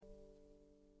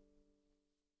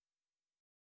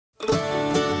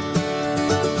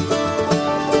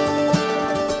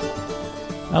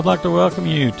I'd like to welcome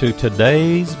you to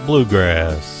today's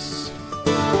Bluegrass.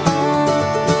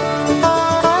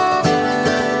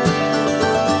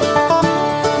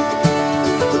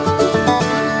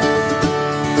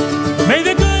 May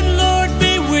the good Lord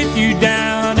be with you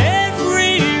down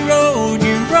every road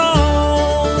you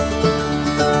roam,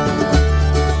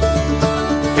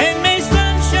 and may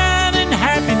sunshine and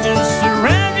happiness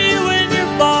surround you when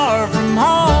you're far from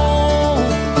home.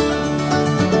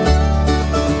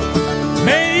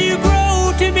 May you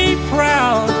grow to be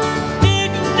proud,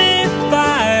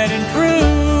 dignified and true,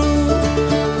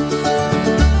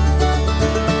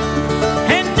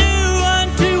 and do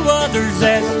unto others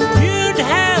as you'd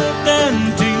have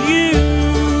done to you.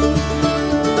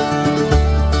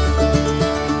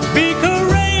 Be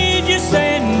courageous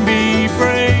and be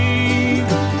brave,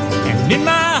 and in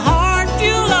my heart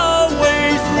you'll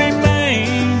always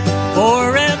remain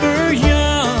forever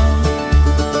young,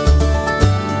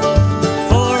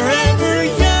 forever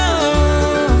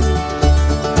young.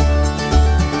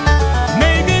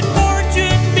 May good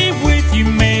fortune be with you,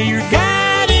 may your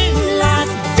guiding light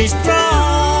be strong.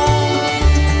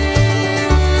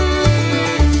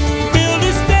 Build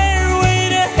a stairway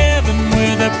to heaven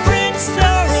with a prince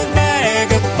or a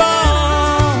vagabond.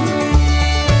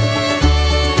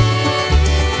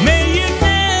 May you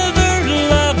never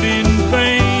love in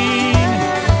vain,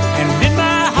 and in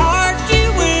my heart you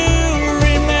will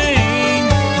remain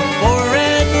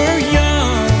forever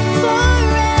young,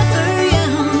 forever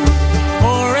young,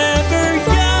 forever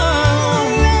young,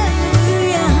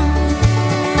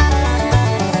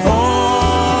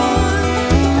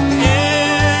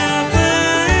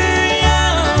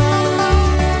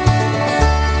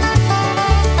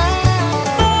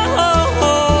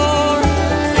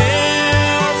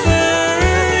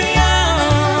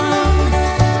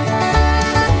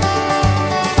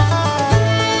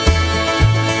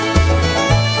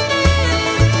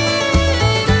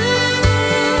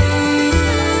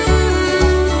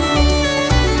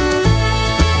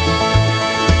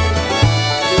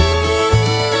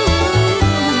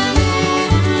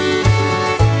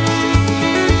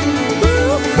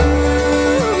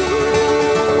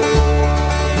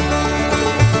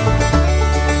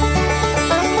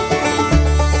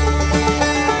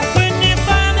 When you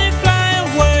finally fly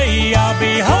away, I'll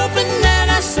be hoping that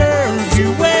I served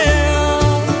you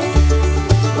well.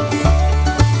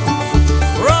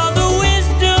 For all the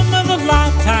wisdom of a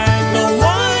lifetime, no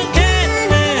one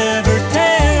can ever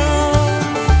tell.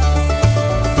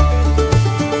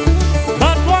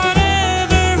 But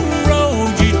whatever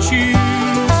road you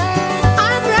choose,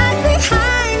 I'm right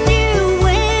behind you,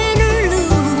 win or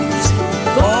lose.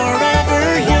 Forever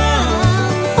young,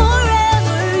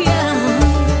 forever young,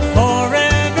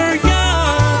 forever young,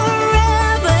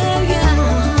 forever young,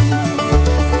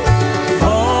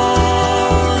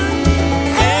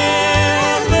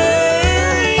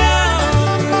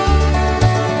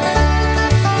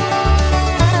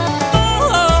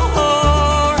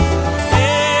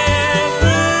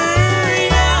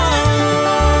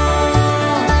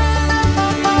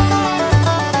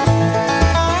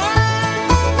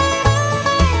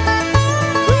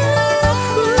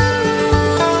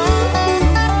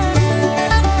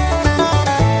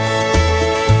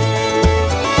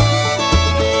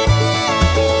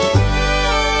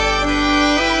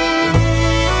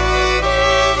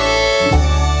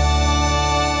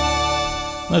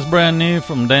 That's brand new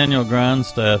from Daniel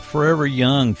Grindstaff, Forever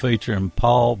Young, featuring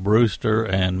Paul Brewster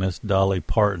and Miss Dolly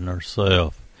Parton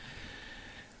herself.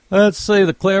 Let's see,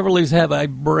 the Cleverleys have a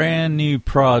brand new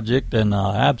project, and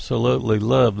I absolutely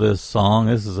love this song.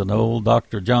 This is an old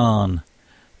Dr. John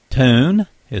tune.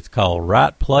 It's called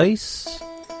Right Place,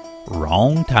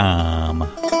 Wrong Time.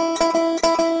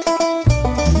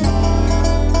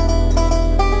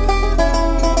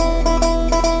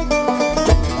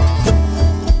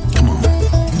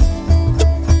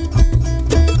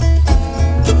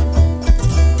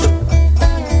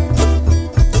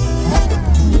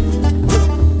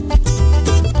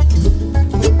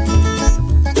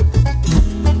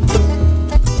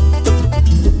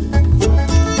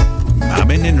 I've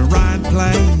been in the right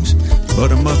place,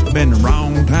 but it must have been the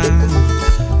wrong time.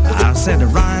 I said the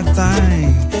right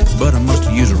thing, but I must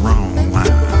have used the wrong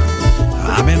line.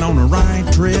 I've been on the right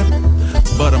trip,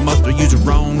 but I must have used the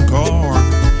wrong car.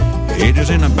 It is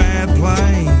in a bad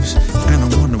place, and I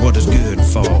wonder what it's good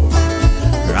for.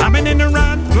 I've been in the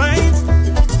right place,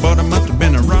 but it must have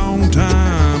been the wrong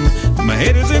time. My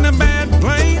head is in a bad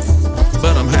place,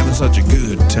 but I'm having such a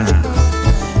good time.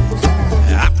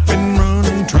 I've been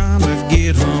running, trying to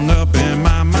get hung up in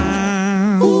my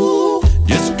mind.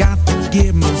 Just got to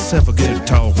give myself a good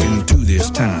talking to this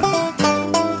time.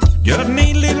 Just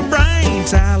need a little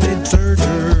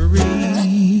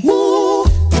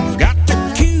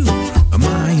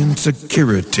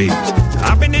insecurities.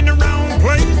 I've been in the wrong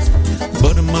place,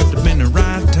 but it must have been the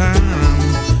right time.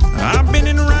 I've been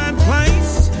in the right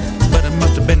place, but it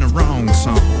must have been the wrong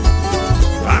song.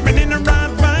 I've been in the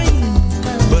right vein,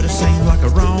 but it seems like a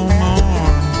wrong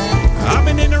arm. I've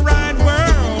been in the right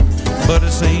world, but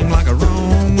it seems like a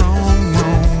wrong, wrong,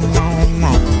 wrong, wrong,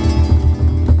 wrong.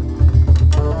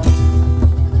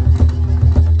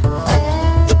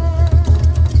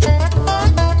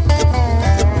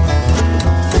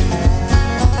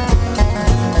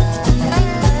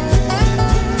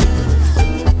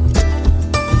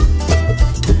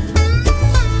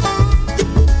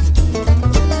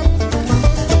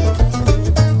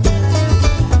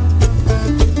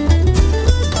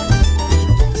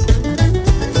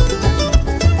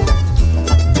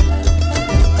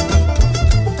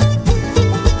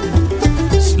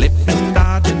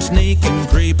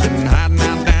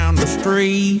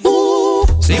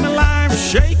 See my life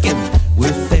shaking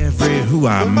with every who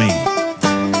I meet.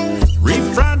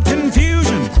 Refried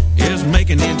confusion is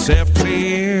making itself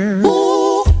clear.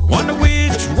 Wonder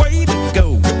which way to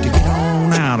go to get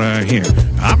on out of here.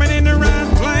 I've been in the right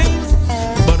place,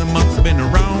 but it must have been the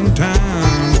wrong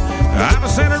time. I've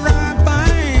said the right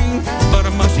thing, but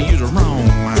I must have used the wrong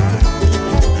line.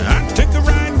 I took the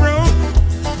right road,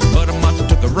 but I must have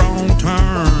took a wrong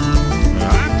turn.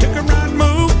 I took a right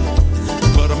move,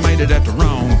 but I made it at the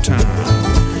wrong time.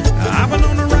 I've been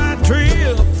on the right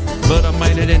trip, but I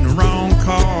made it in the wrong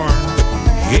car.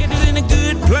 Headed in a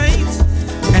good place,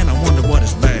 and I wonder what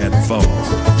it's bad for.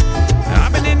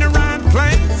 I've been in the right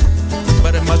place,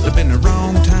 but it must have been the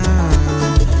wrong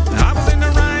time. I was in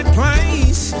the right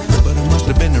place, but it must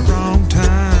have been the wrong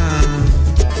time.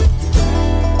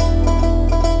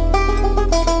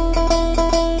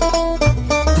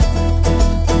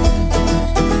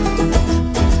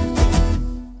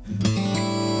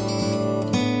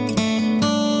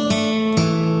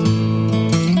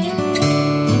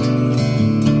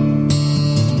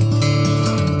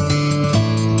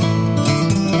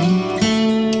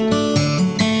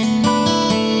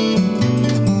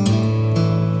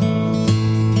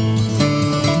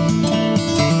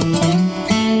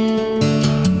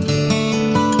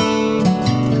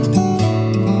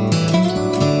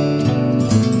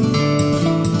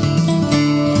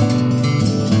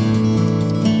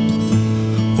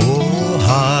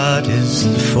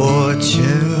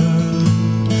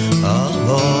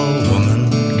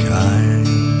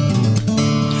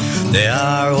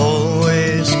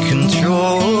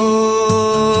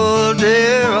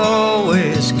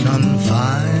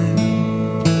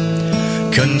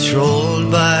 Controlled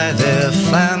by their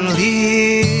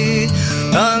family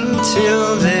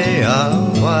until they are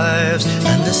wives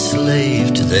and a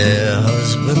slave to their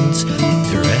husbands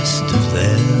the rest of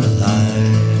their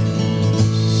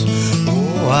lives.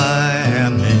 Oh, I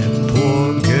am a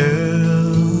poor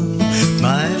girl,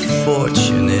 my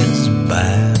fortune is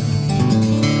bad.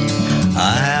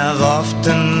 I have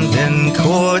often been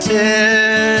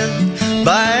courted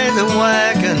by the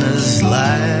wagoner's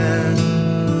lad.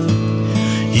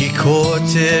 He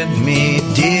courted me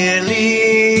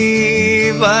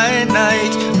dearly by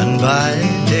night and by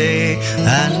day,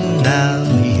 and now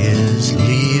he is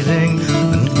leaving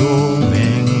and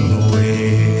going away.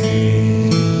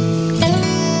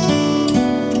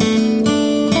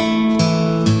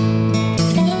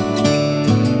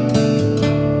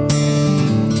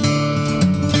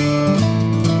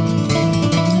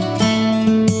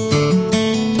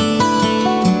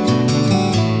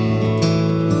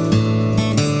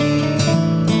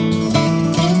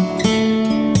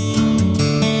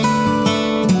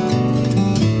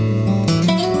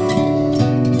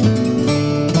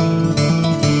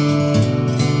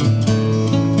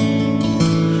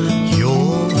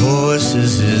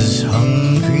 Is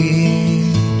hungry,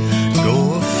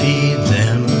 go feed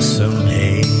them some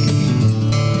hay.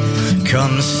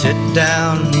 Come sit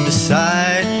down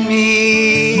beside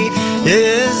me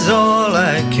is all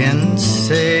I can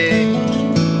say.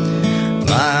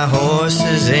 My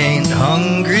horses ain't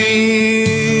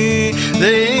hungry,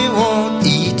 they won't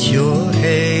eat your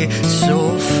hay.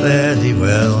 So fare thee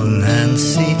well,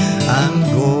 Nancy, I'm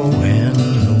going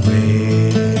away.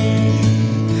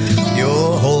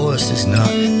 Your horse is not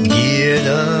geared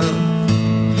up,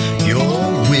 your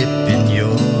whip in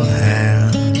your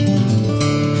hand.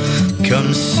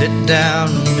 Come sit down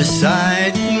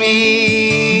beside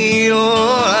me,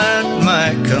 or at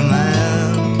my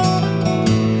command.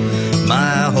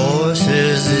 My horse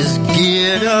is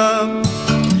geared up,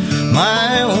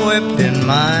 my whip in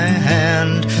my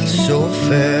hand. So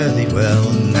fare thee well,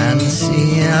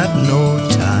 Nancy, I've no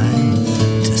time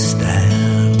to stand.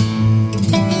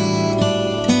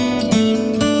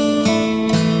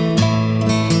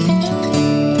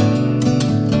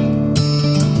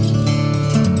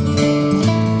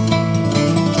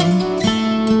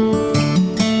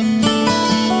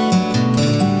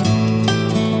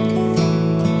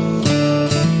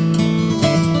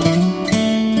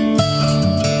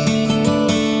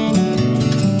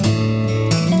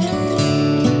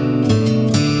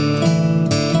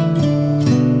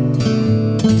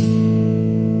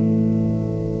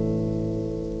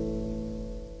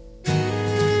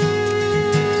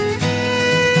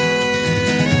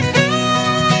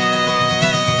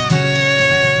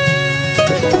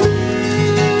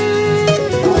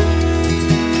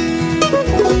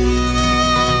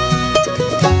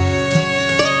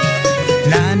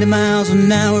 90 miles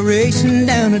an hour racing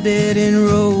down a dead-end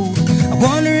road. I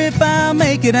wonder if I'll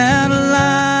make it out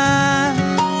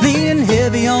alive. Leaning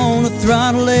heavy on the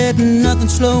throttle, letting nothing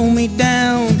slow me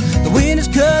down. The wind is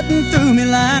cutting through me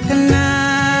like a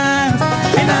knife.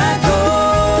 And I go,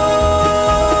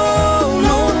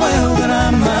 knowing well that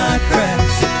I might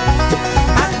crash.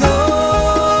 I go,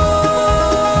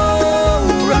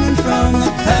 running from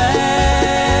the past.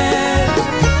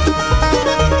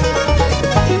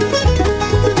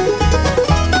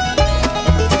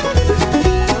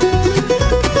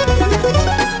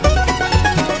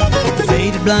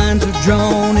 Blinds are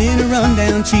drawn in a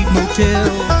rundown cheap motel.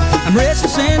 I'm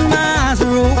restless and my eyes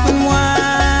are open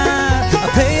wide. I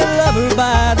pay a lover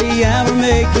by the hour,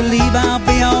 make believe I'll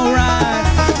be alright.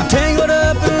 I'm tangled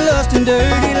up in lust and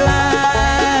dirty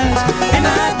lies. And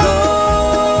I go,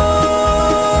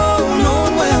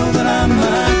 knowing well that I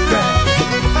might crash.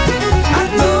 I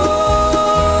go,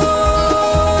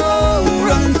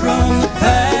 running from the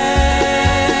past.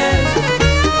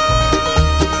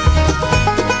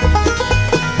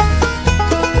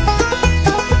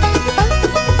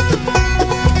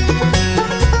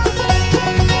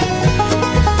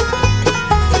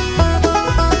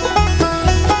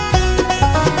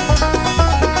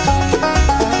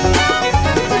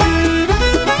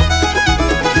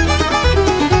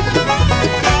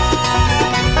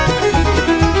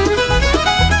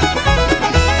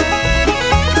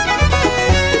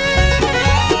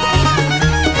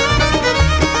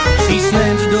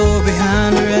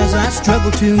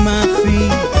 Struggle to my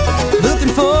feet, looking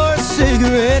for a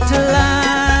cigarette to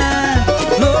light.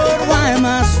 Lord, why am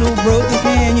I so broken?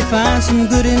 Can you find some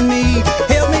good in me?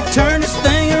 Help me turn this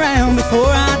thing around before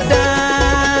I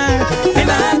die. And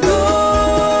I go,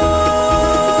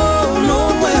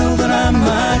 knowing well that I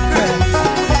might crash.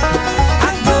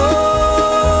 I go,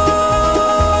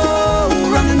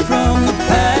 running from the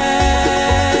past.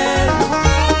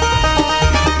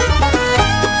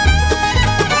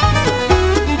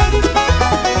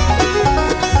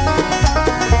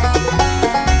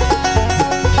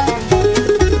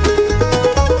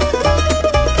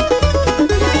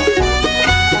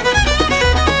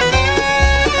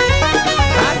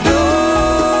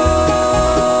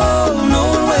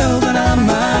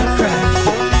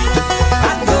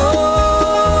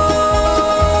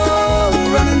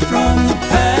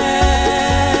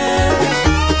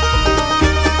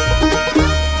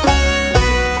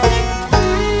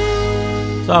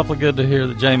 Awfully good to hear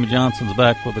that Jamie Johnson's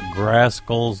back with the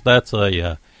Grascals. That's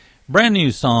a brand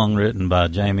new song written by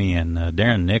Jamie and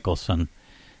Darren Nicholson,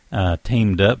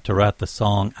 teamed up to write the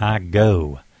song I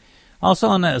Go. Also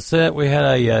on that set, we had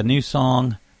a new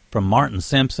song from Martin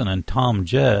Simpson and Tom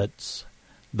Jutz,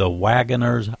 The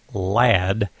Wagoner's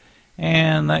Lad,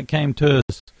 and that came to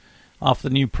us off the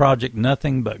new project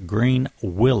Nothing But Green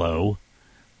Willow.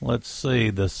 Let's see,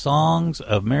 the songs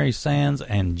of Mary Sands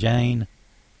and Jane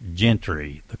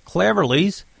Gentry. The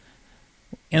Cleverleys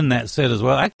in that set as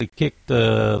well. I actually kicked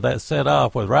that set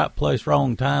off with Right Place,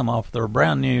 Wrong Time off their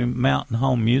brand new Mountain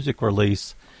Home music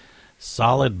release,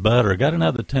 Solid Butter. Got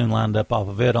another tune lined up off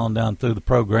of it on down through the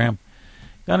program.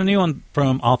 Got a new one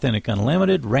from Authentic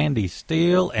Unlimited, Randy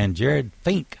Steele and Jared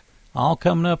Fink, all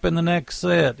coming up in the next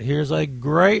set. Here's a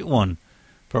great one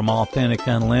from Authentic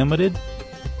Unlimited.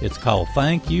 It's called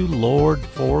Thank You, Lord,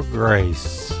 for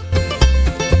Grace.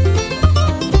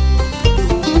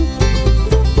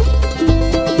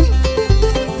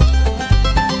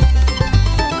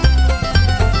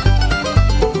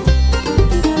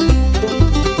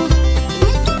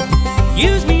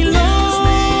 Use me,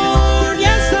 Lord,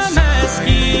 yes, I'm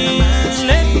asking.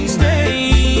 Let me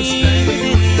stay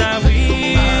within thy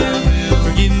will.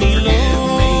 Forgive me,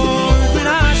 Lord, when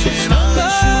I should stumble.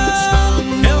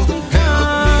 Help me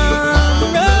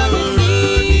come running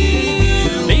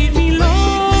thee.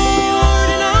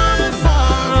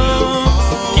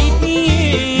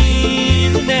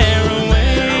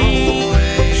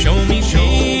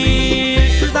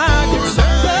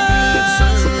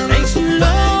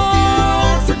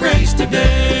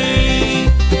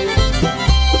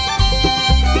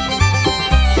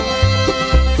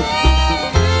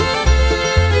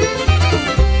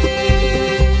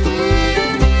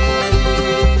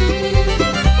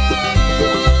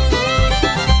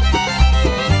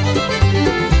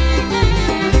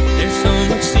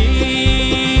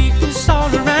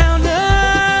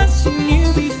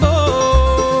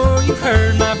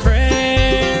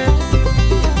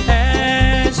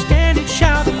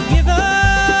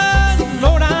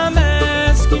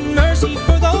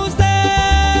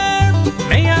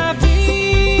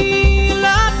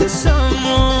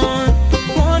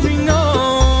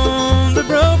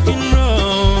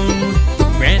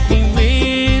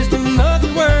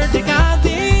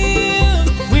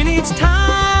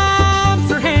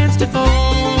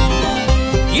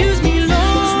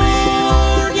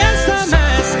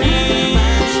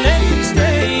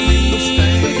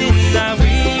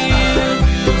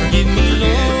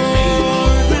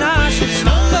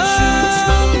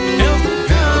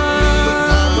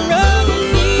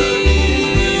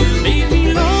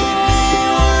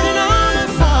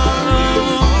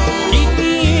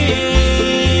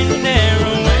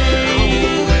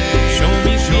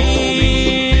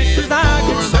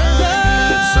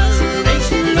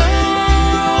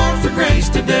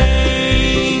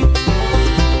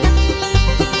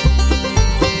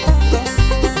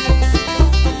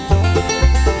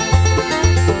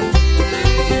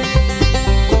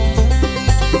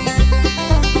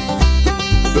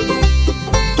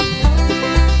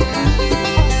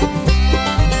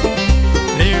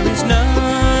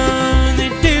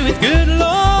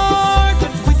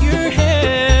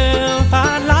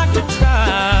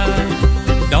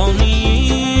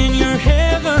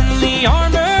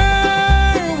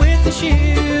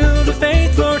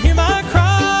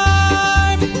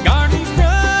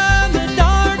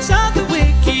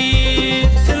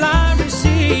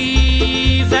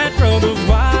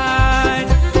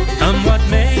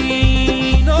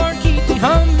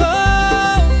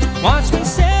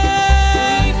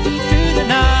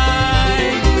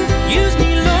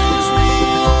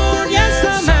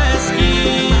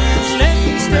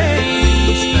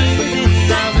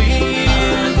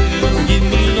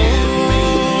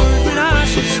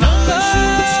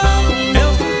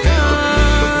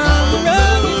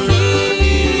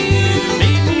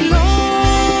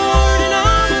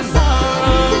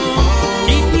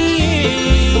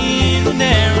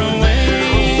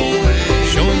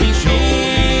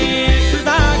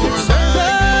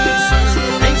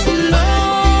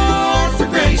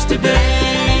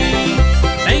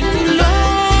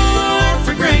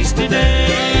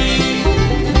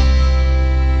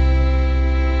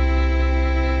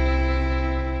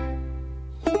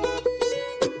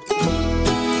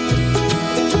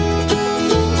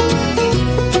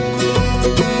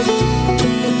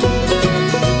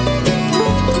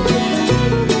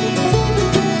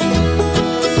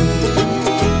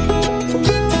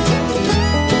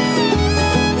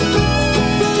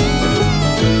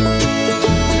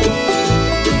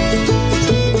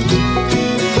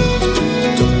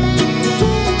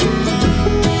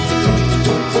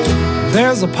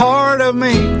 There's a part of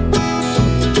me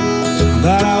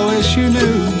that I wish you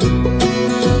knew.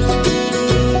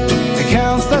 It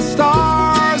counts the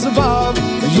stars above,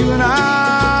 you and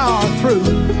I are through.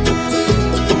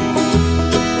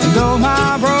 And though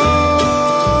my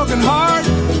broken heart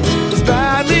is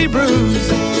badly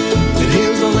bruised, it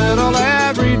heals a little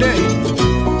every day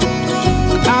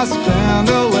I spend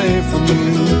away from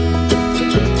you.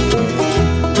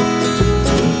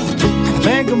 I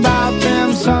think about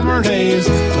them summer days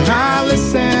when I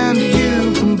listen to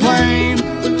you complain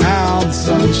how the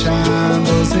sunshine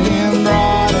wasn't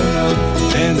bright enough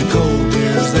and the cold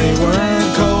beers, they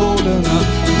weren't cold enough.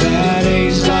 That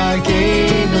age like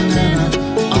Abraham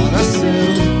on a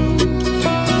sill.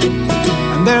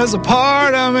 And there's a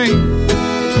part of me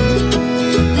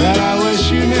that I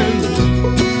wish you knew.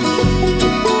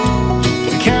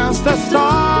 It counts the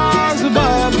stars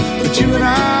above, but you and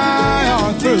I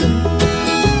are through.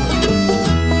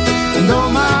 And though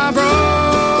my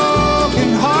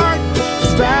broken heart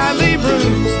is badly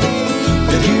bruised,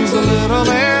 it heals a little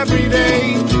every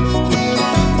day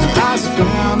I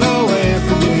spend away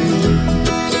from you.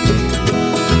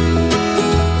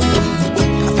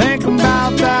 I think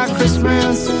about that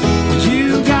Christmas when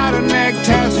you got a neck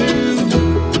tattoo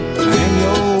and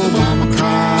your mama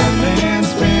cried and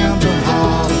spent the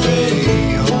holiday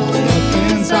holed up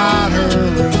inside her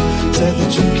room. Said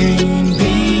that you can't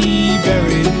be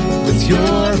buried with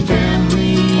your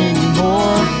family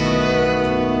anymore.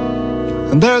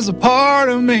 And there's a part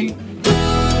of me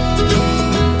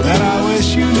that I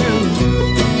wish you knew.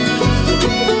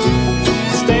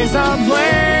 It stays up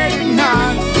late at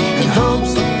night in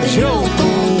hopes that you'll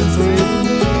pull through.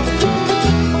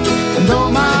 And though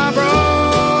my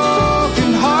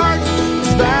broken heart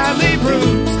is badly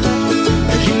bruised,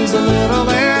 it heals a little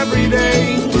every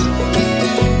day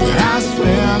that I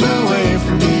spend away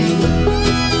from you.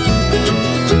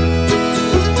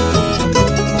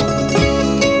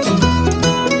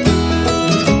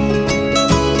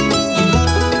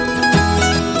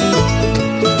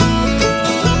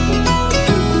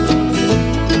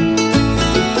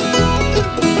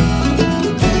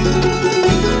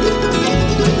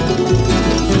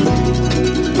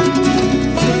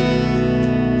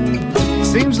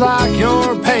 Seems like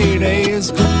your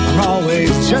paydays are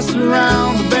always just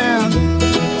around the bend.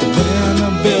 When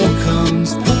the bill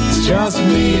comes, it's just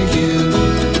me again.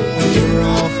 You're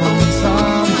off on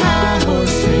some high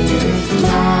horse singing,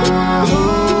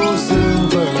 hi-ho,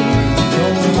 silver and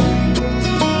gold.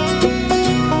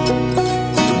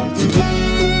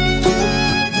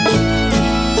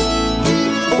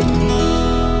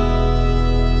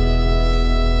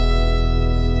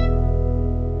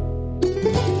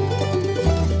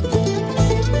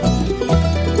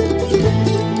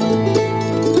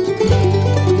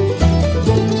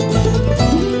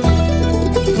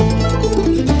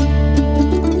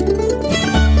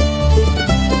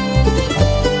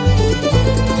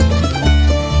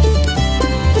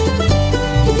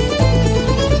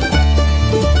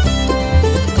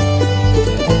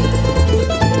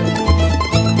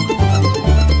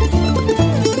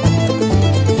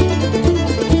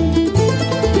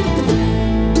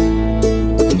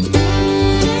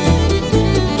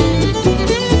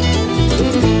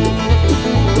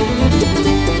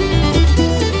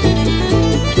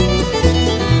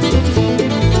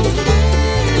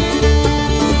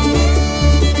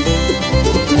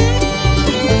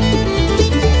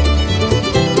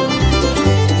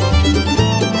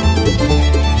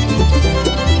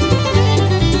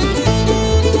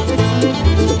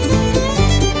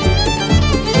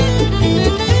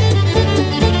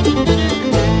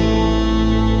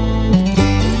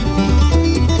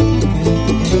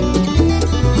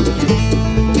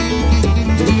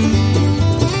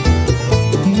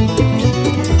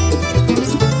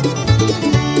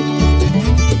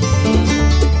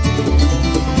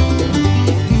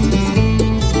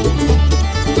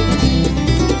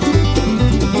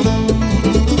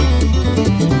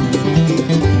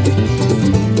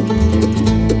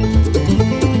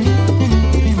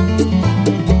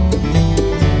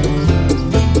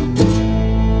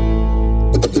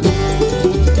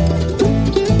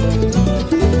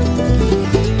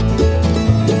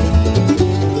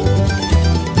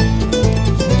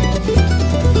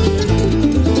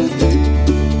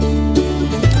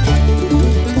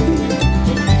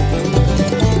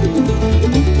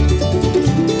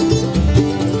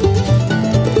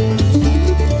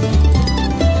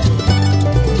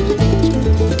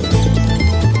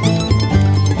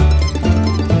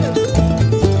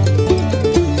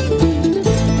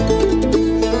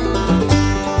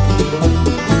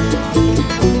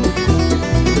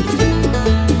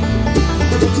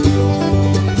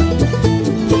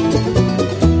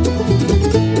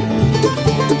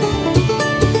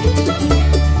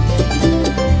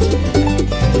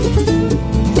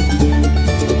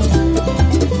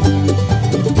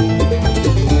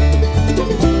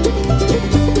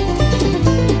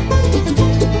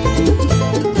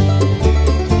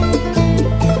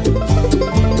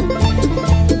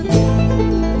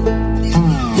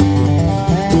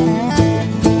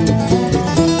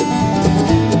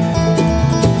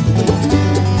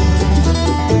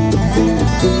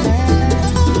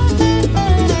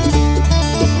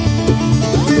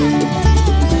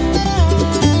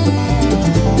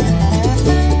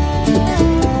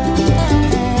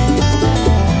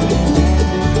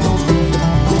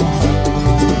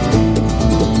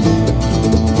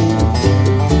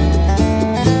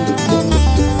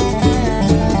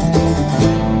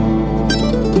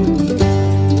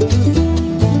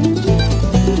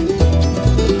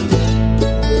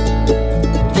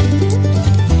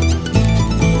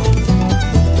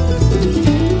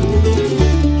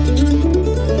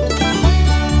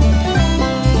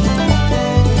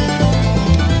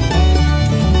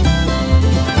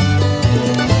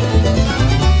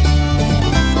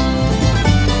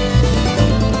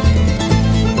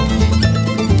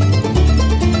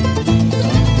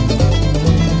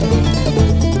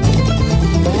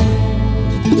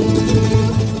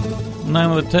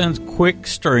 Name of the tune's Quick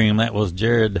Stream. That was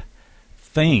Jared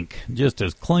Fink, just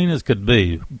as clean as could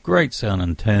be. Great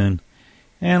sounding tune.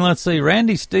 And let's see,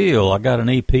 Randy Steele. I got an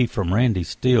EP from Randy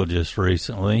Steele just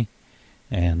recently.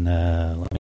 And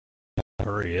let me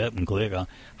hurry up and click on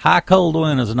High Cold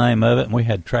Wind is the name of it, and we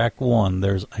had track 1.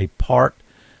 There's a Part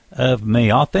of Me.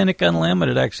 Authentic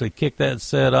Unlimited actually kicked that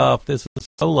set off. This is a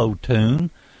solo tune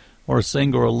or a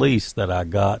single release that I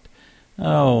got,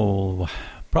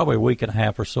 probably a week and a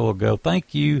half or so ago.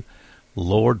 Thank you,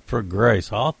 Lord for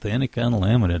Grace. Authentic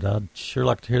Unlimited. I'd sure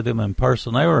like to hear them in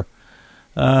person. They were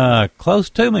close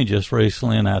to me just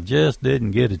recently, and I just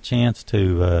didn't get a chance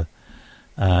to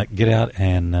get out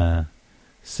and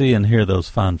see and hear those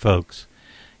fine folks.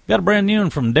 Got a brand new one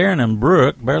from Darren and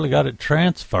Brooke. Barely got it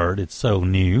transferred. It's so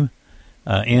new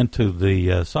into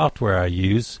the software I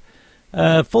use.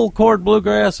 Full chord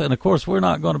bluegrass, and of course we're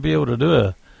not going to be able to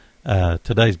do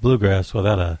today's bluegrass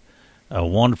without a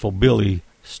wonderful Billy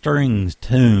Strings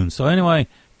tune. So anyway,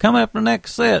 coming up the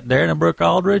next set, Darren and Brooke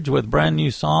Aldridge with a brand new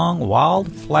song,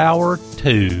 Wildflower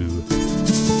 2.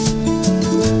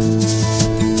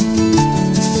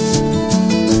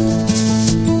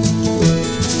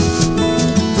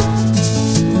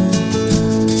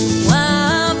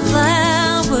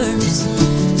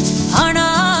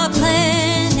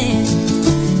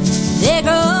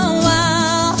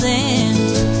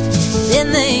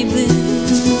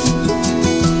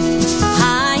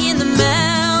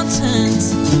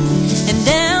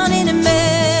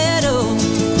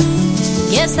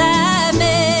 That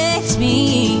makes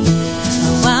me a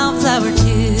wildflower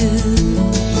too.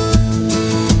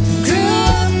 Grew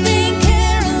up in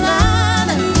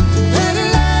Carolina, but I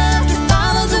love to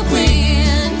follow the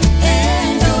wind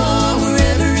and go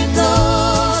wherever it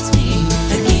blows me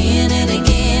again and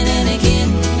again and again.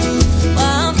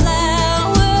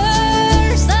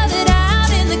 Wildflowers, love it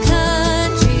out in the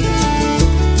country.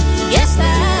 Yes,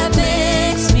 that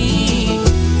makes me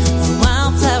a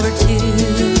wildflower too.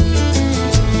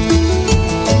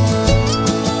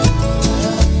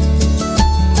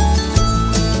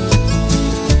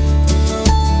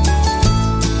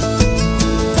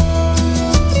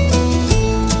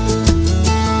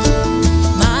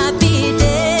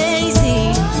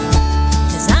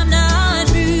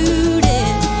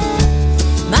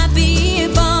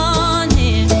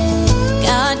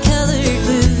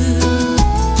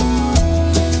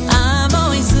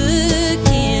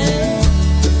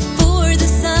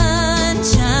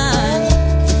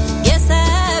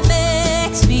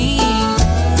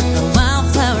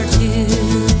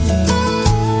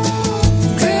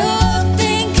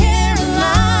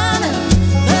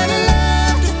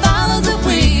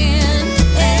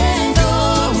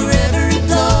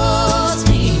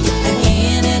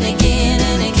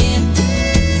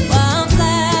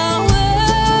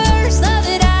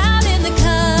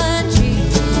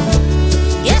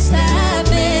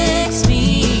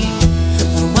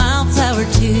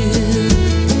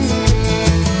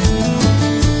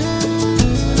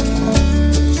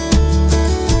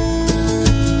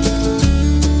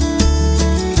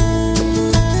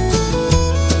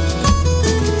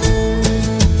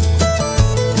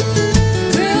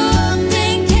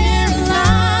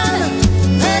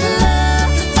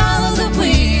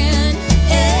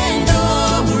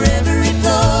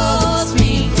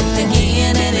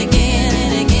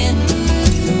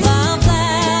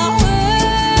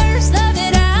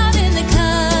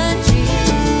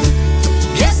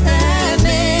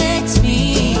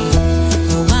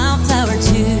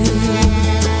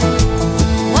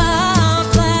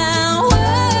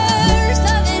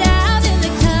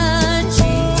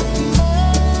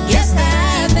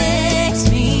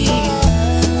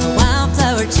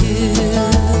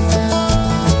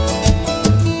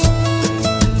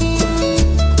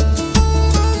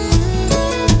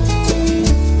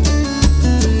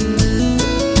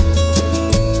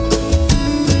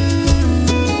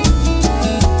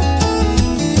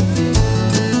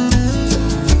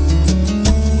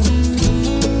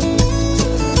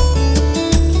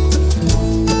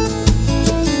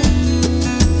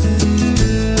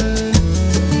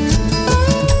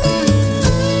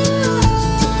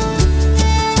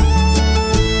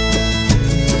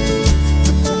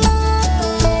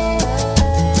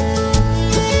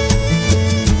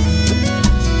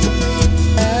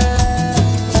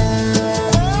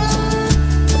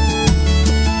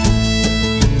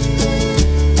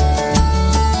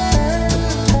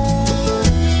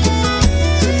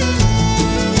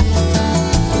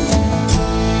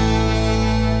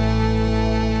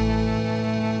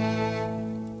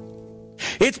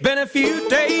 It's been a few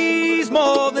days,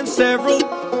 more than several,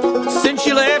 since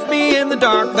you left me in the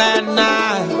dark that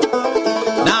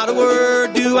night. Not a word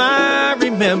do I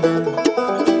remember?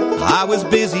 I was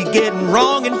busy getting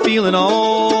wrong and feeling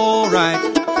alright.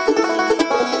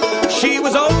 She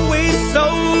was always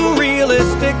so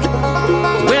realistic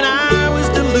when I was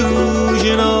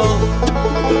delusional.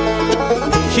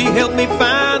 She helped me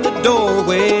find the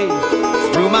doorway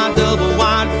through my double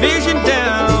wide vision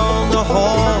down the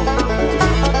hall.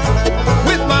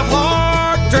 With my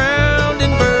heart drowned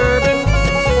in bourbon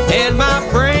and my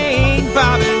brain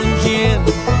bobbing in gin,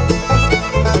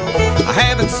 I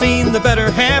haven't seen the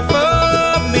better half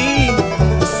of me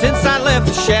since I left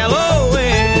the shallow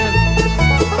end.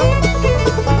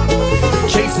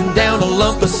 Chasing down a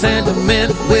lump of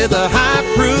sentiment with a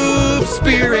high-proof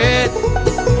spirit.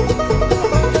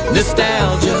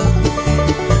 Nostalgia,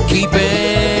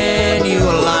 keeping you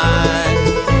alive.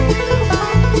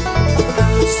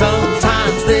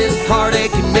 Sometimes this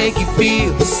heartache can make you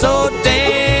feel so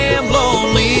damn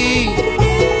lonely,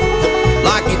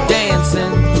 like you're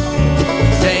dancing,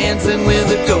 dancing with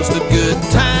a ghost of good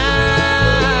times.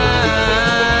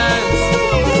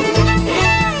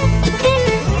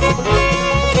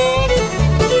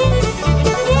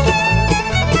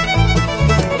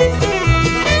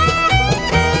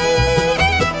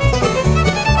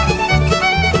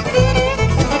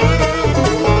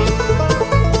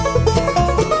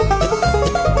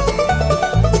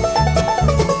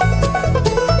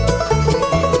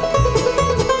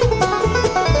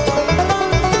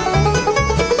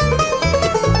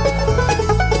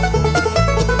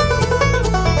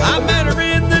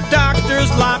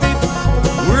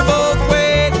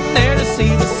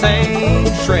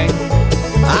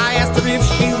 I asked her if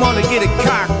she wanted to get a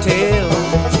cocktail.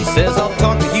 She says, I'll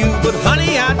talk to you, but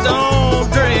honey, I don't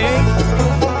drink.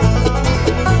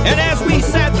 And as we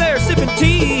sat there sipping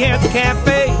tea at the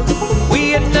cafe,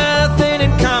 we had nothing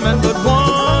in common but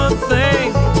one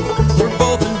thing. We're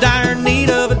both in dire need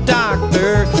of a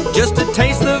doctor, just to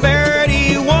taste the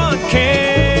verity one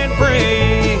can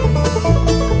bring.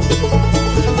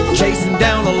 Chasing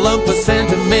down a lump of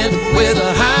sentiment with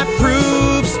a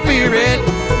high-proof spirit.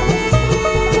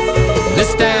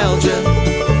 Nostalgia,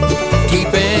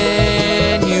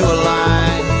 keeping you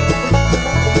alive.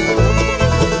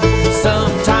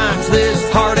 Sometimes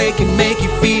this heartache can make you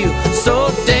feel so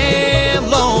damn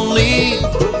lonely,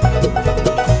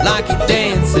 like you're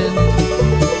dancing,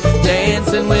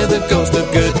 dancing with a ghost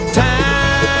of good times.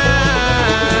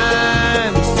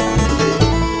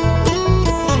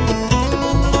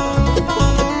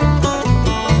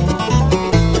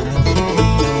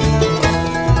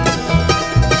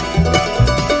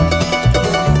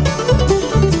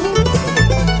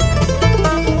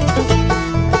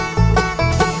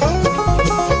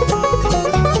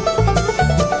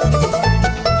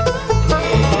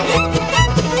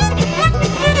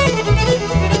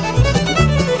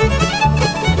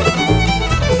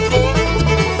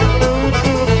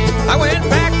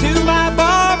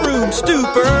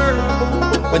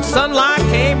 When sunlight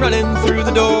came running through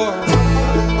the door,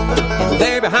 and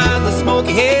there behind the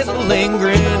smoky hazel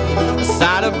lingering, a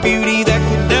sight of beauty that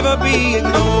could never be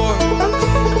ignored.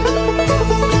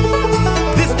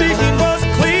 This vision was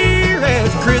clear as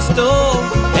crystal,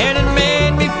 and it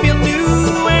made me feel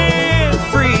new and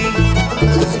free.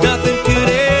 'Cause nothing could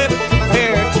ever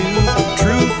compare to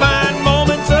true fine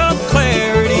moments of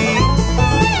clarity.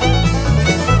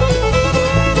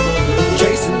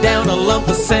 Chasing down a lump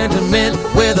of sentiment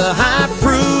with a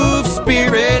high-proof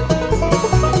spirit.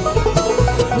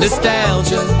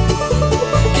 Nostalgia,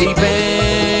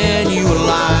 keeping you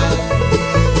alive.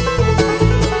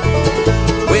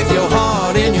 With your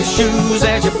heart in your shoes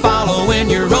as you're following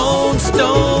your own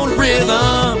stone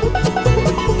rhythm,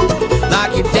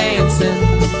 like you're dancing,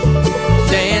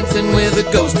 dancing with a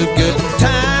ghost of good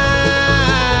times.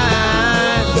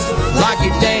 Like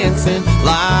you're dancing,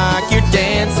 like you're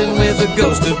dancing with a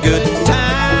ghost of good times.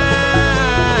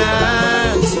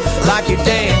 Like you're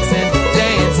dancing,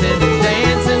 dancing,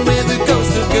 dancing with a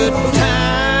ghost of good times.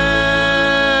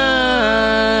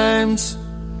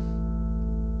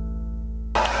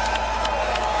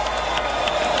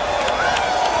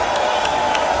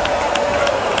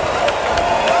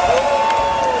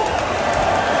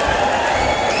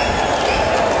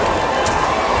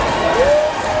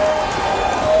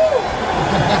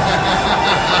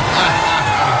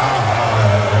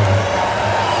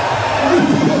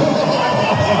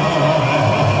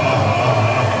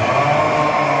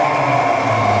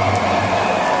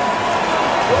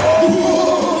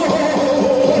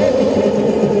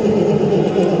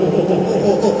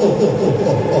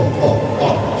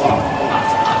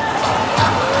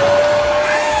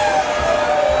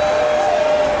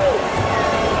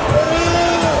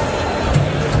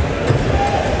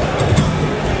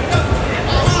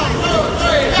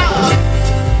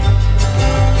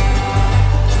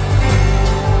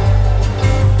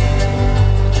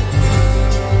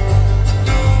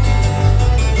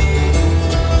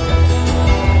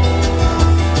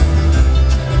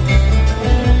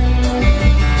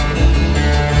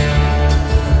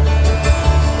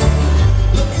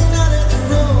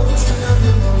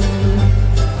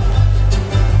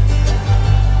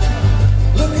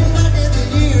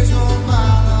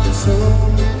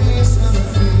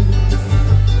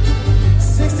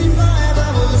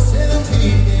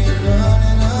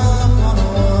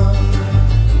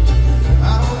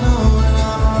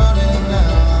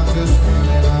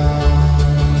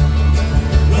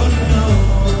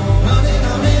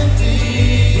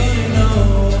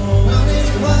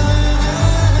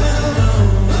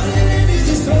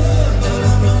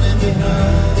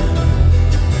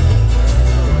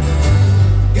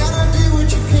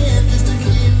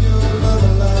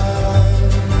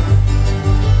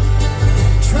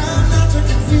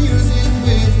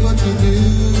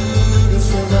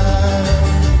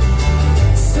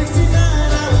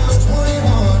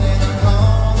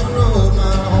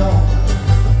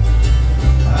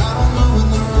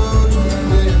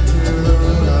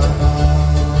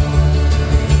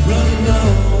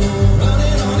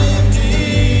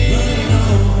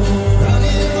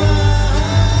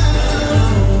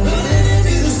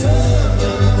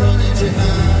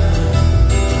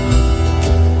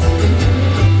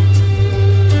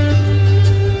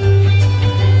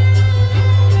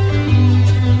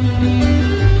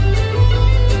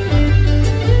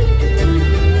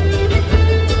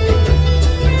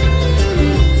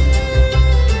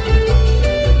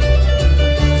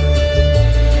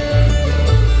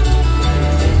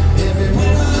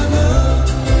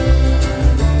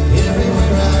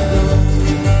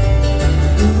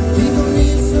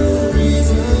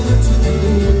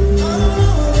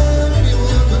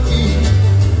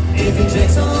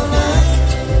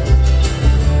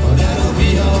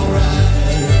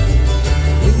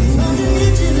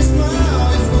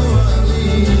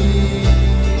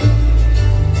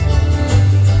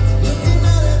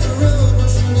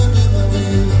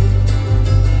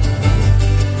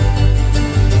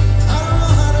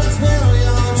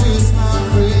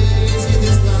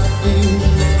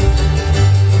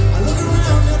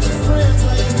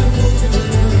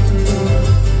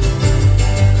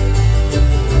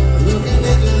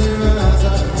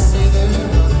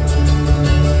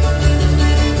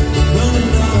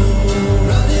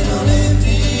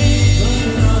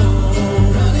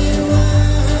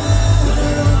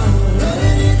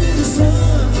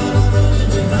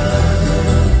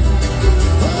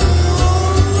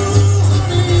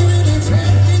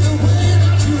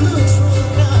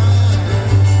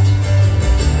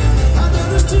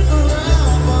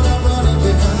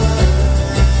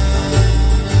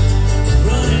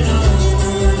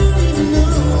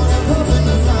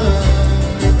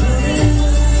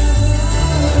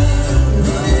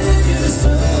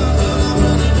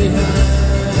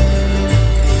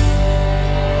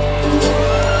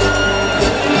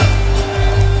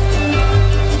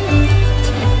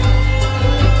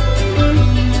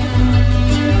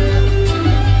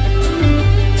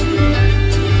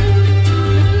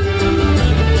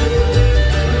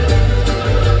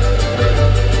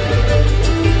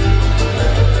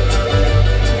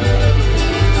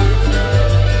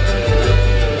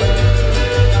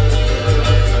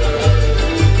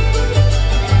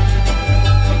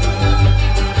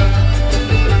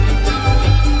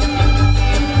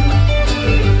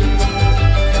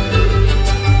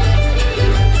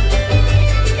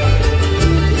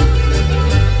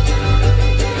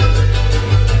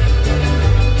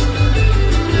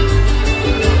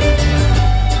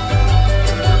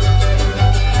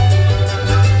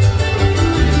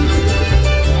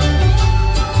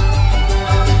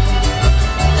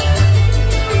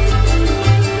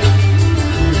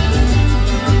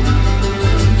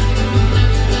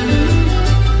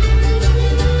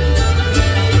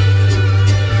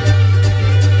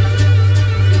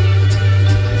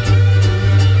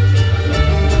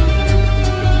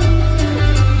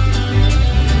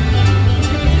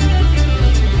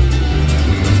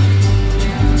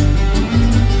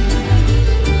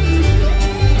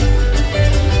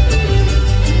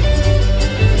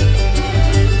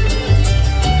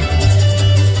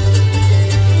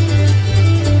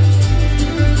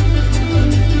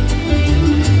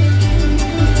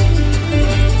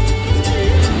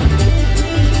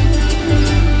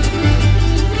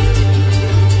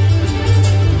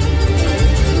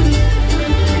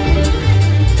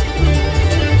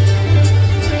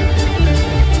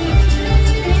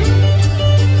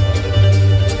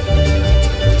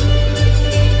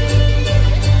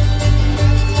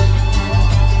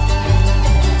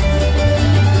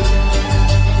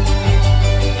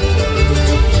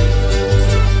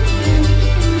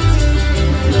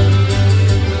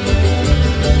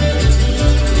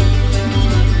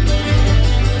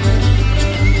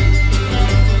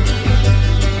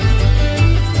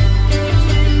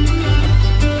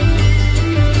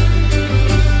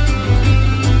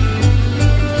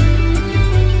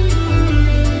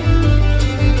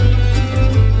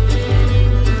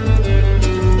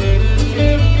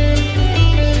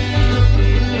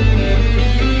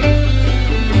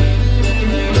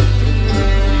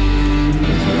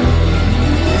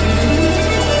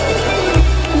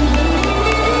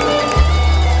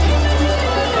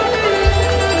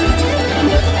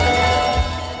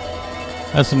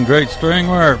 That's some great string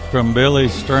work from Billy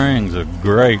Strings, a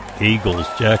great Eagles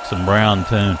Jackson Browne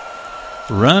tune.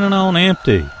 Running on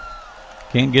Empty.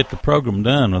 Can't get the program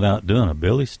done without doing a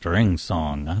Billy Strings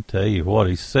song. I tell you what,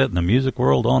 he's setting the music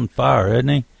world on fire, isn't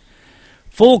he?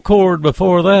 Full Chord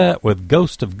before that with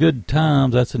Ghost of Good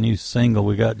Times. That's a new single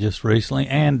we got just recently.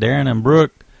 And Darren and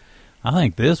Brooke. I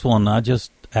think this one, I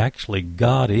just actually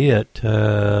got it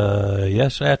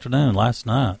yesterday afternoon, last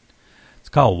night. It's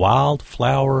called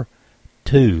Wildflower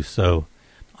 2. So,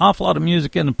 awful lot of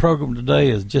music in the program today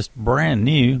is just brand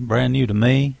new to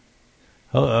me.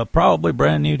 Probably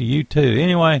brand new to you too.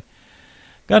 Anyway,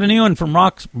 got a new one from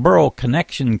Roxborough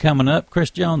Connection coming up. Chris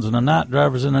Jones and the Night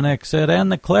Drivers in the next set,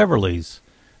 and the Cleverleys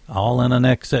all in the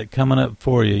next set coming up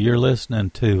for you. You're listening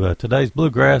to today's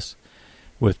Bluegrass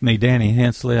with me, Danny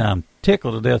Hensley. I'm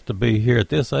tickled to death to be here at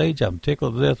this age. I'm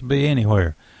tickled to death to be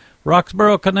anywhere.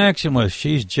 Roxborough Connection with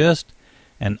She's Just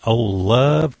an Old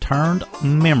Love Turned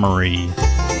Memory.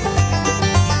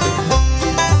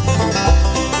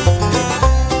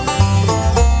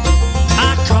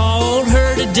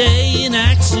 Today, an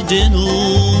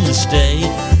accidental mistake.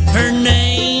 Her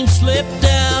name slipped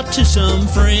out to some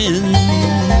friends.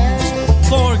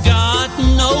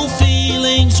 Forgotten old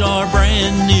feelings are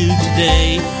brand new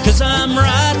today. 'Cause I'm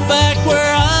right back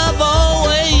where I've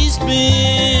always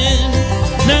been.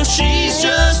 Now she's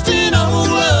just an old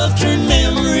love turned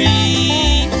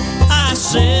memory. I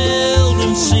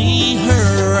seldom see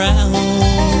her around.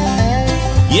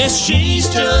 Yes, she's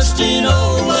just an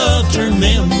old love turned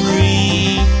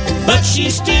memory, but she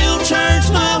still turns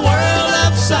my world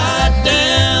upside down.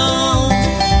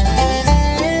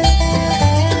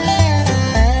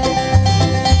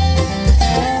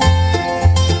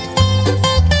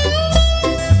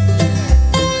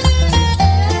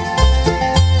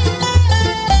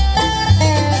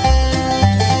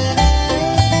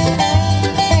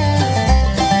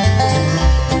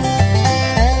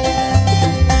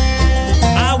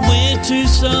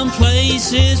 Some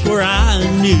places where I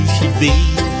knew she'd be,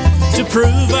 to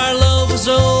prove our love was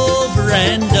over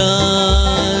and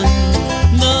done.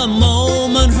 The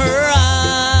moment her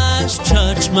eyes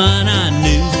touched mine, I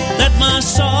knew that my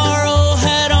sorrow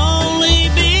had only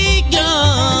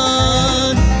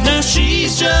begun. Now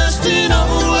she's just an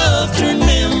old love turned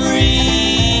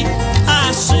memory.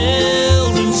 I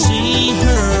seldom see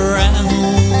her around.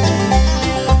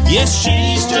 Yes,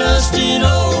 she's just an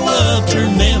old love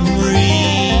turned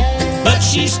memory, but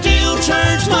she still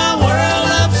turns my world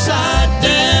upside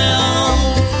down.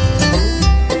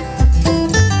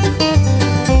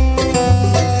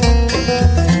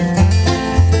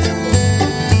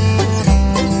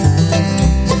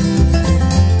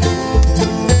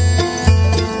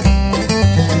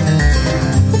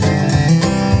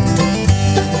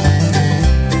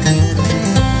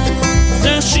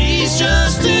 Now she's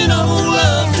just an old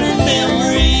love turned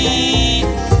memory.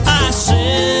 I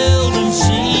seldom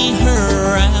see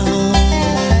her around.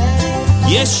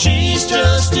 Yes, she's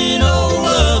just an old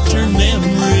love turned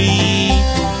memory,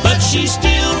 but she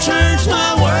still turns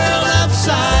my world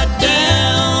upside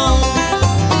down.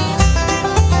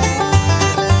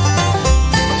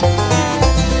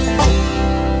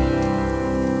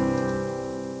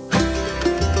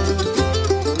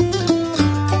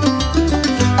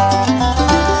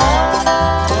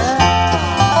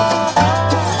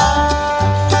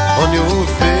 On your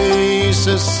face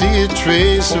I see a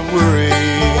trace of worry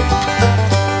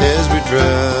as we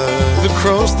drive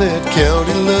across that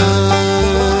county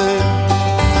line.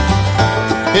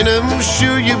 And I'm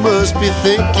sure you must be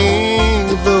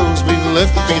thinking of those we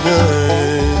left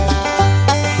behind.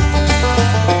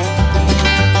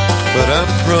 But I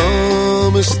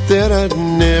promised that I'd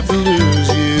never lose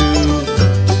you,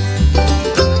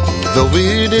 though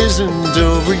it isn't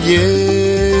over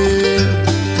yet.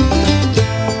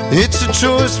 It's a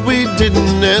choice we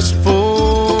didn't ask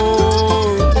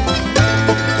for,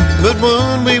 but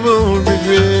one we won't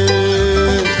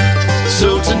regret.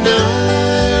 So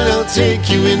tonight I'll take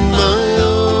you in my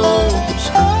arms,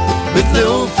 with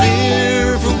no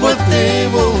fear for what they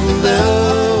won't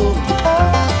allow.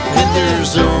 And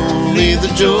there's only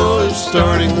the joy of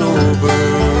starting over,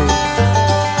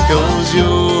 'cause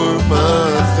you're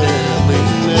my family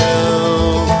now.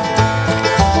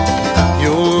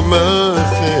 You're my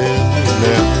family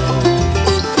now.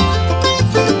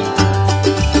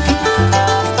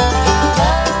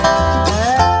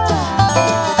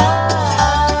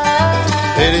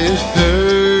 And it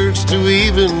hurts to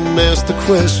even ask the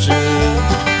question,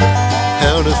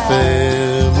 how do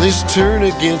families turn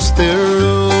against their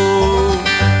own?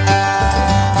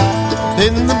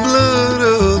 And the blood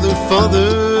of their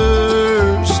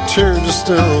fathers turn to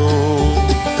stone.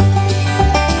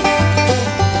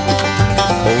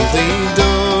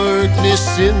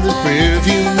 happiness in the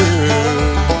rearview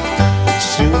mirror.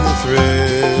 Soon the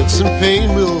threats and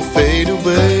pain will fade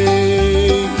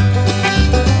away.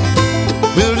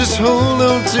 We'll just hold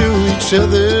on to each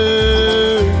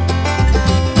other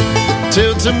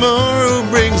till tomorrow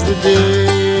brings the day.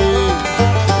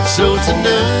 So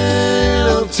tonight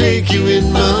I'll take you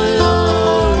in my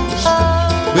arms,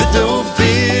 with no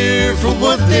fear for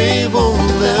what they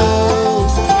won't allow.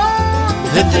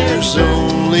 And there's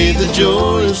only the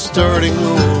joy of starting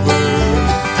over,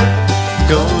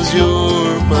 'cause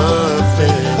you're my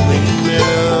family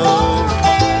now.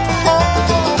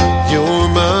 You're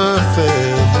my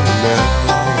family now.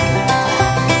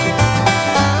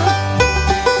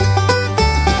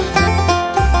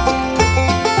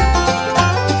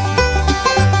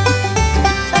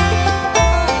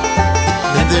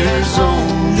 And there's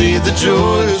only the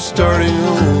joy of starting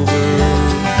over,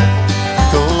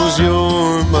 'cause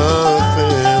you're my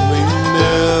family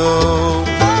now.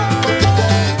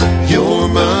 You're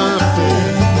my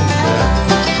family now.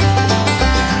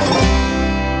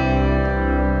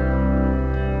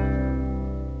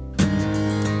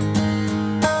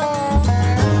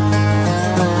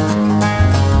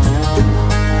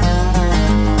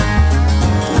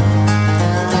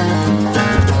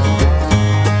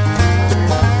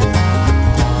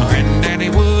 My granddaddy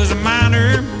was a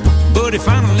miner, but he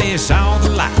finally saw the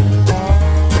light.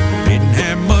 Didn't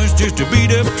have much, just a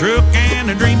beat up truck and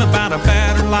a dream about a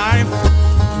better life.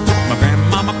 My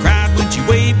grandmama cried when she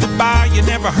waved goodbye. You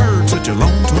never heard such a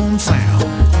lonesome sound.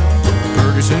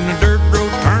 Pretty soon the dirt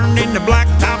road turned into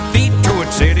blacktop,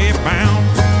 Detroit city bound.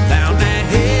 Down that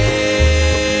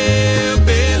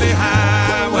hillbilly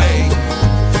highway,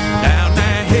 down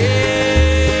that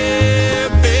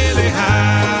hillbilly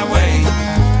highway,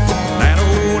 that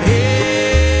old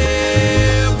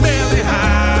hillbilly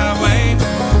highway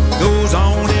goes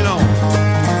on and on.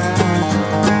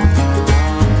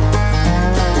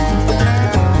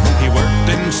 He worked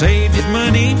and saved his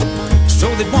money so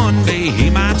that one day he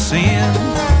might send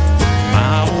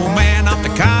my old man off to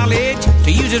college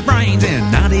to use his brains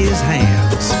and not his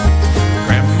hands.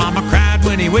 Grandmama cried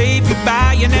when he waved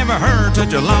goodbye. You never heard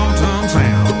such a lonesome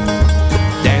sound.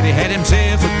 Daddy had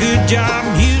himself a good job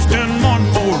in Houston, one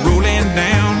more rolling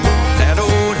down that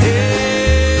old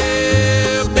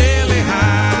hillbilly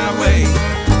highway,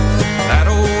 that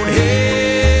old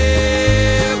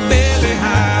hillbilly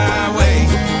highway,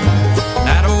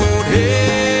 that old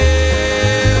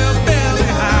hillbilly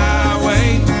highway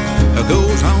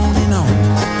goes on and on.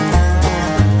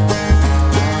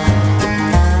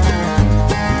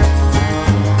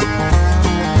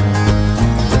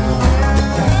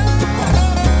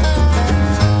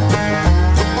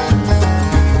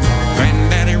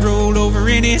 Granddaddy rolled over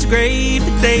in his grave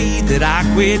the day that I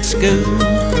quit school.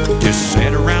 Just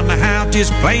sat around the house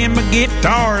just playing my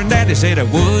guitar, and Daddy said I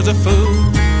was a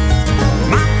fool.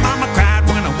 My mama cried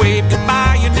when I waved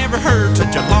goodbye. You never heard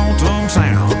such a lonesome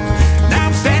sound. Now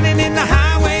I'm standing in the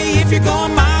highway. If you're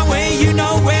going my way, you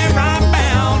know where I'm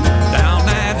bound. Down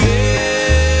that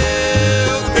hillbilly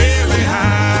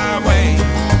highway,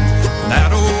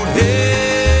 that old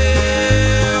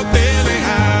hillbilly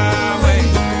highway,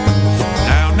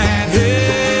 down that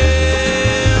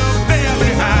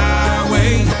hillbilly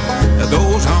highway that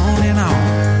goes on and on.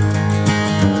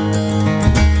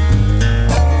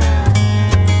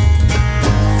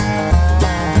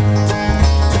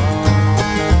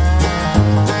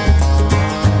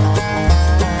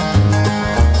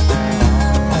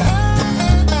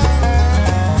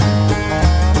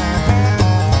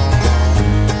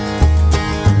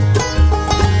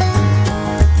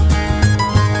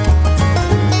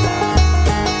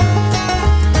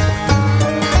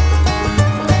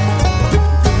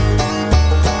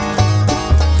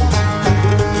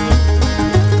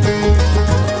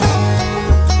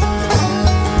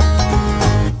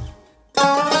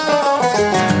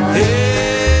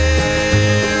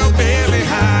 Hillbilly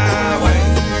highway,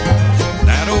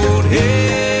 that old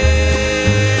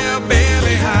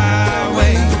hillbilly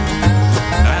highway,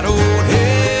 that old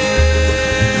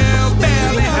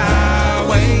hillbilly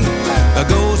highway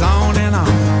goes on and on.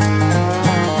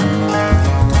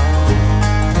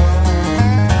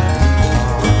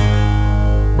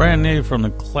 Brand new from the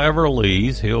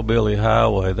Cleverleys, Hillbilly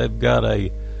Highway. They've got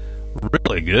a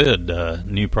really good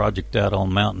new project out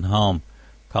on Mountain Home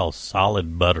called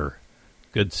Solid Butter.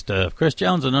 Good stuff. Chris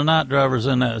Jones and the Night Drivers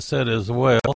in that set as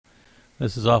well.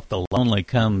 This is off the Lonely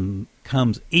Comes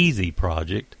Easy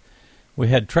project. We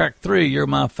had track 3, You're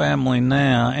My Family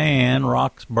Now, and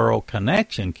Roxborough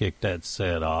Connection kicked that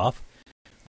set off.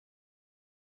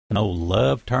 No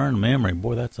Love Turn Memory.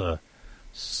 Boy, that's a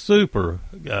Super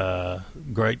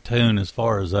great tune as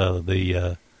far as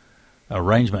the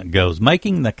arrangement goes.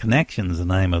 Making the Connections, the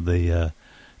name of the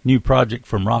new project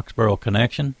from Roxborough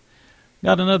Connection.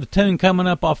 Got another tune coming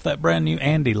up off that brand new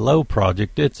Andy Lowe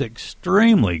project. It's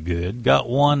extremely good. Got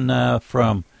one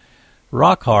from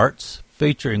Rock Hearts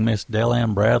featuring Miss Dell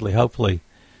Ann Bradley. Hopefully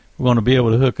we're going to be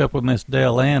able to hook up with Miss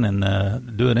Dell Ann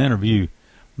and do an interview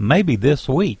maybe this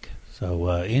week. So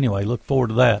anyway, look forward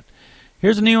to that.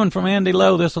 Here's a new one from Andy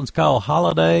Lowe. This one's called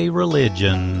Holiday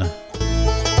Religion.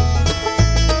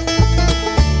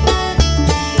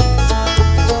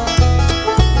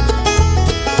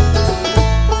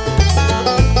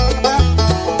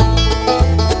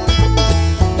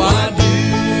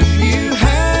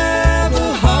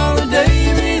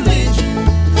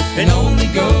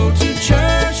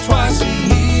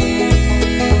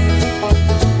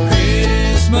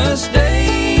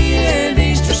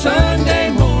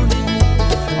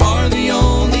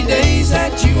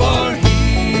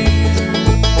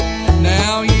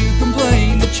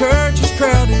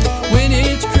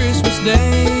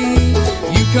 Day.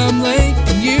 You come late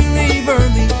and you leave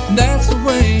early, and that's the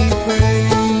way you pray.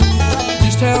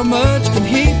 Just how much can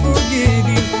he forgive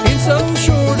you in so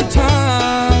short a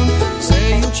time?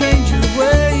 Say you'll change your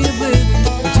way of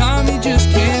living, the time he just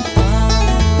can't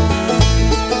find.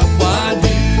 Why do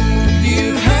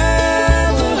you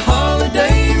have a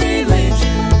holiday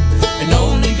religion and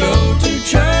only go to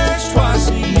church twice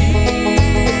a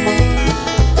year?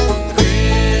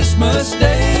 Christmas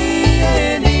Day,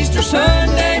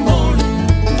 Sunday morning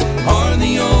are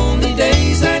the only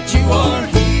days that you are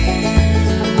here.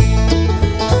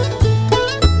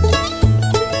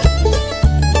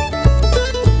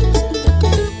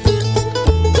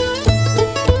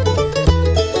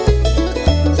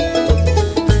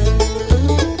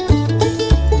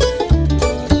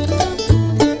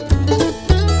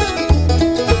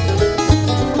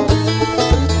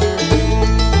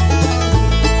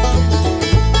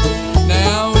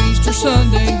 Now Easter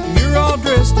Sunday,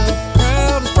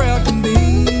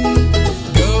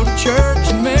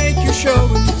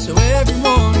 showing so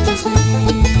everyone can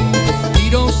see. You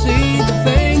don't see the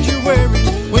things you're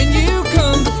wearing when you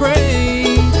come to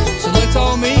pray. So let's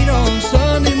all meet on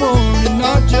Sunday morning,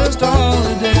 not just a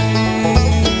holiday.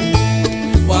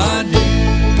 Why do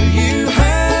you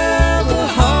have a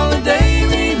holiday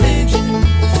religion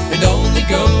and only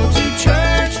go to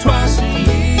church twice a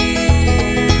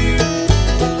year?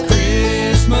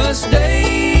 Christmas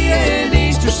Day and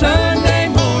Easter Sunday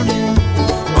morning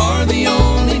are the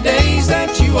only days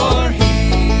that you are here.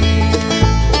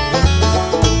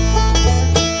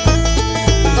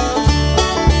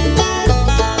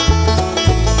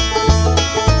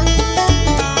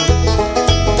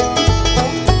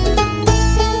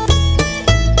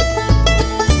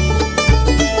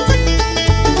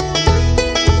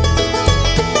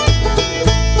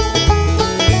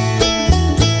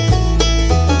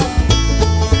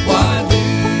 Why do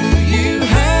you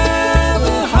have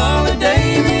a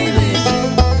holiday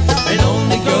religion and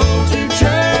only go to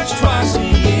church twice a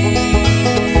year?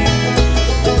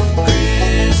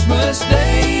 Christmas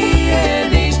Day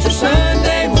and Easter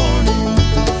Sunday morning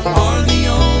are the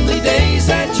only days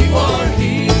that you are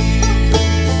here.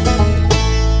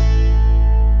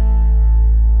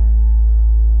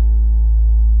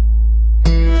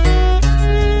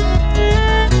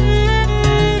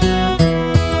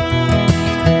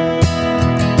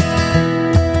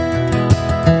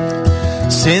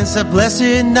 Since that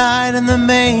blessed night in the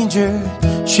manger,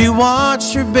 she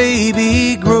watched her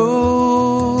baby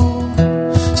grow.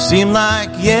 Seemed like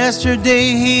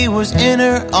yesterday he was in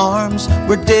her arms.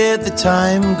 Where did the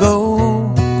time go?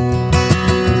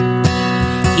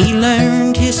 He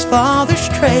learned his father's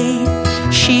trade.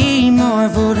 She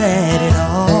marveled at it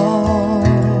all.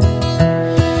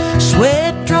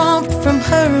 Sweat dropped from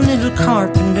her little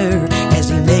carpenter as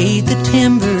he made the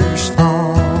timbers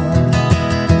fall.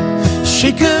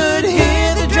 She could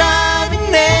hear the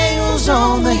driving nails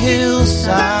on the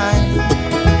hillside,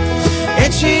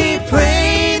 and she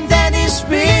prayed that his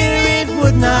spirit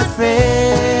would not fail.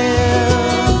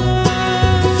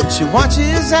 She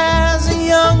watches as a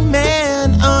young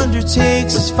man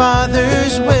undertakes his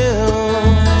father's will,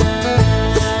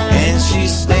 and she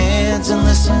stands and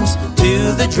listens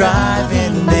to the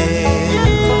driving nails.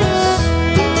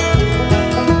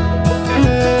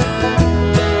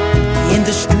 In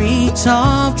the streets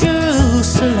of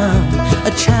Jerusalem,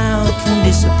 a child can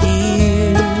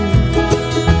disappear.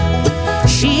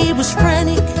 She was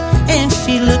frantic and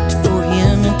she looked for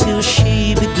him until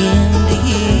she began to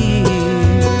hear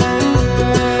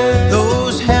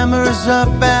those hammers up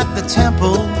at the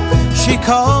temple. She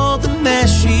called the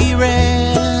mess she ran.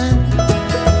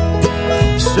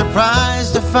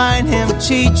 surprised to find him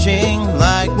teaching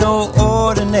like no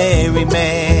ordinary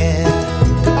man.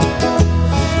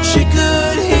 She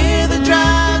could hear the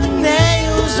driving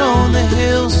nails on the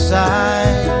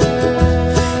hillside,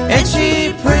 and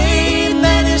she prayed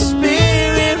that his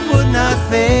spirit would not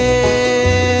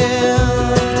fail.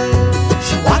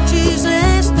 She watches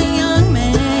as the young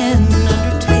man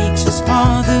undertakes his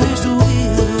father's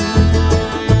will,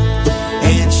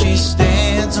 and she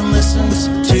stands and listens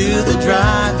to the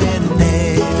driving nails.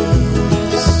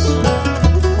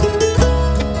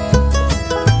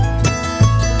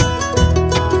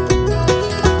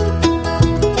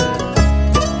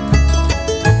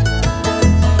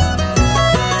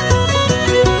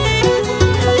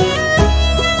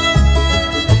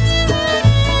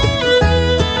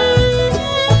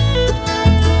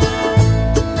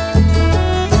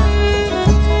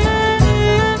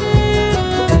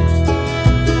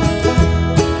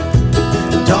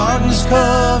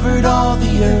 Covered all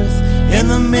the earth in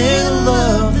the middle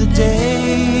of the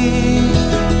day.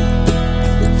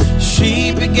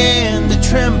 She began to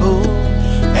tremble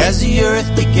as the earth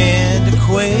began to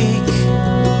quake,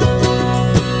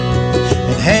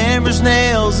 and hammers,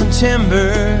 nails, and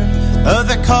timber of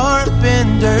the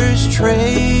carpenter's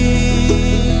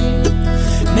trade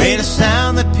made a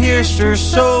sound that pierced her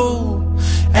soul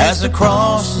as the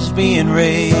cross was being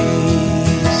raised.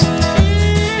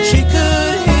 She could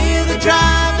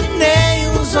driving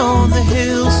nails on the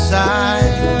hillside,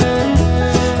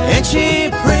 and she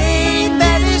prayed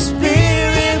that his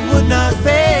spirit would not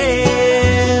fail.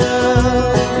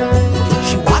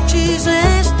 she watches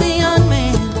as the young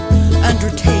man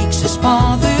undertakes his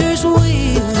father's will,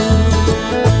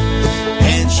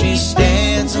 and she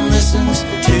stands and listens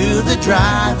to the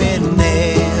driving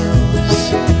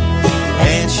nails,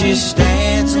 and she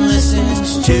stands and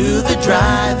listens to the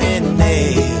driving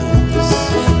nails.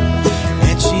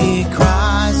 She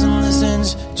cries and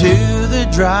listens to the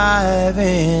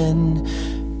driving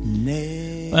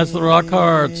nails. That's the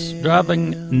Rockhearts,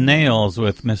 Driving Nails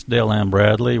with Miss Dale Ann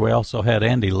Bradley. We also had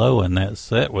Andy Lowe in that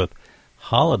set with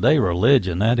Holiday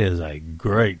Religion. That is a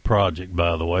great project,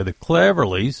 by the way. The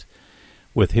Cleverleys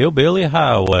with Hillbilly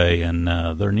Highway, and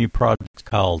their new project's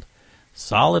called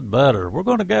Solid Butter. We're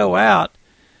going to go out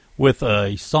with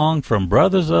a song from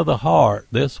Brothers of the Heart.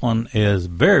 This one is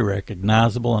very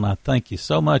recognizable, and I thank you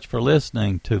so much for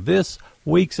listening to this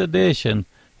week's edition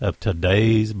of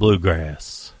Today's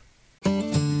Bluegrass.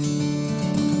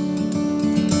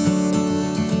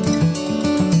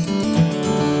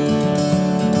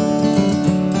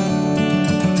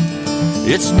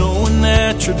 It's knowing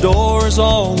that your door is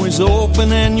always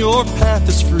open and your path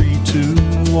is free to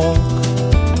walk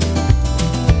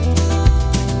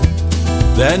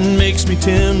that makes me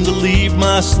tend to leave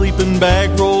my sleeping bag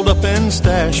rolled up and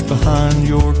stashed behind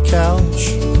your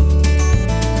couch.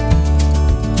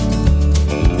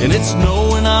 And it's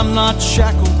knowing I'm not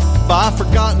shackled by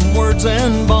forgotten words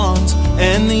and bonds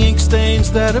and the ink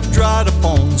stains that have dried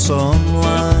upon some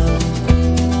line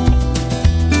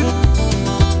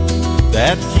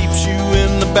that keeps you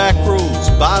in the back roads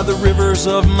by the rivers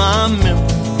of my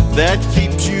memory, that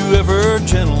keeps you ever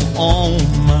gentle on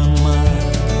my mind.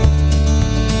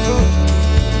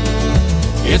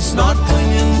 It's not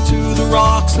clinging to the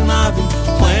rocks and ivy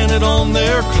planted on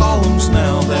their columns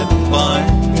now that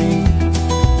bind me,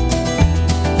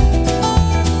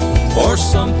 or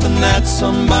something that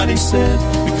somebody said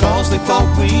because they thought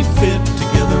we fit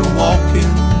together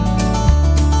walking.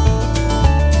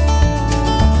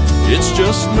 It's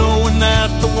just knowing that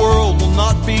the world will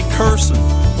not be cursing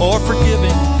or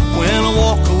forgiving when I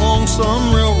walk along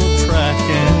some railroad track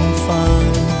and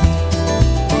find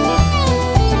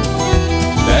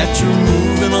that you're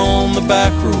moving on the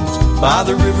back roads by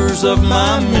the rivers of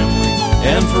my memory,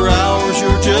 and for hours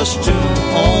you're just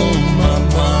on my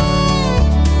mind.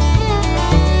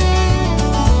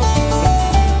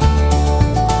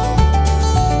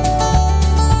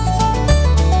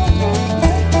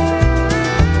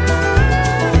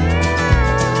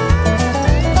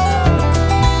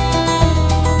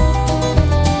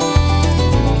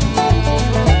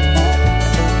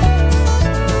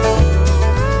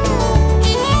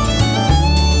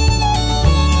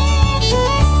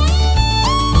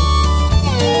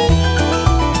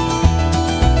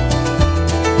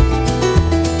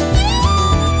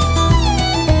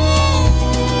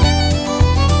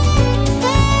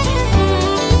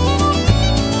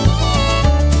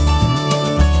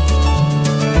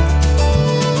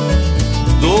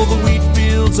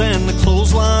 And the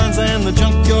clotheslines and the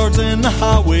junkyards and the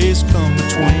highways come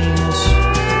between us,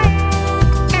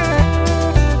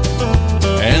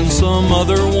 and some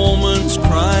other woman's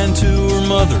crying to her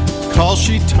mother 'cause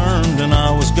she turned and I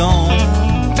was gone.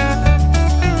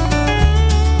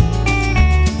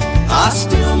 I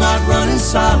still might run in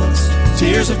silence,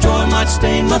 tears of joy might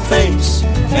stain my face,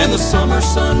 and the summer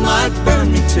sun might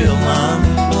burn me till I'm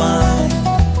blind.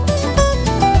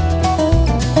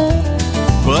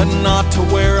 But not to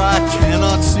where I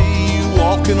cannot see you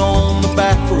walking on the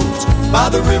back roads by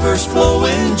the rivers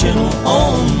flowing gentle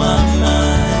on my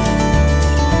mind.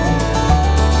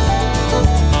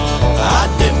 I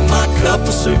dip my cup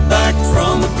of soup back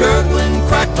from a gurgling,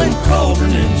 crackling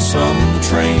cauldron in some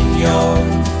train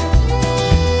yard.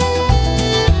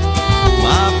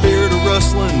 My beard a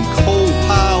rustling coal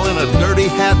pile and a dirty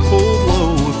hat pulled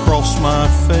low across my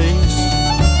face.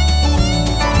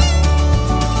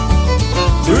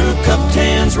 Through cupped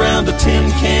hands round a tin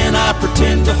can, I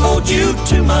pretend to hold you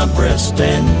to my breast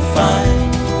and fight.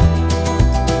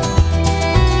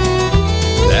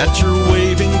 That you're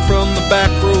waving from the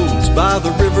back roads by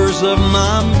the rivers of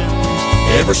my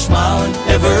memories, ever smiling,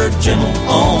 ever gentle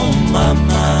on my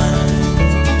mind.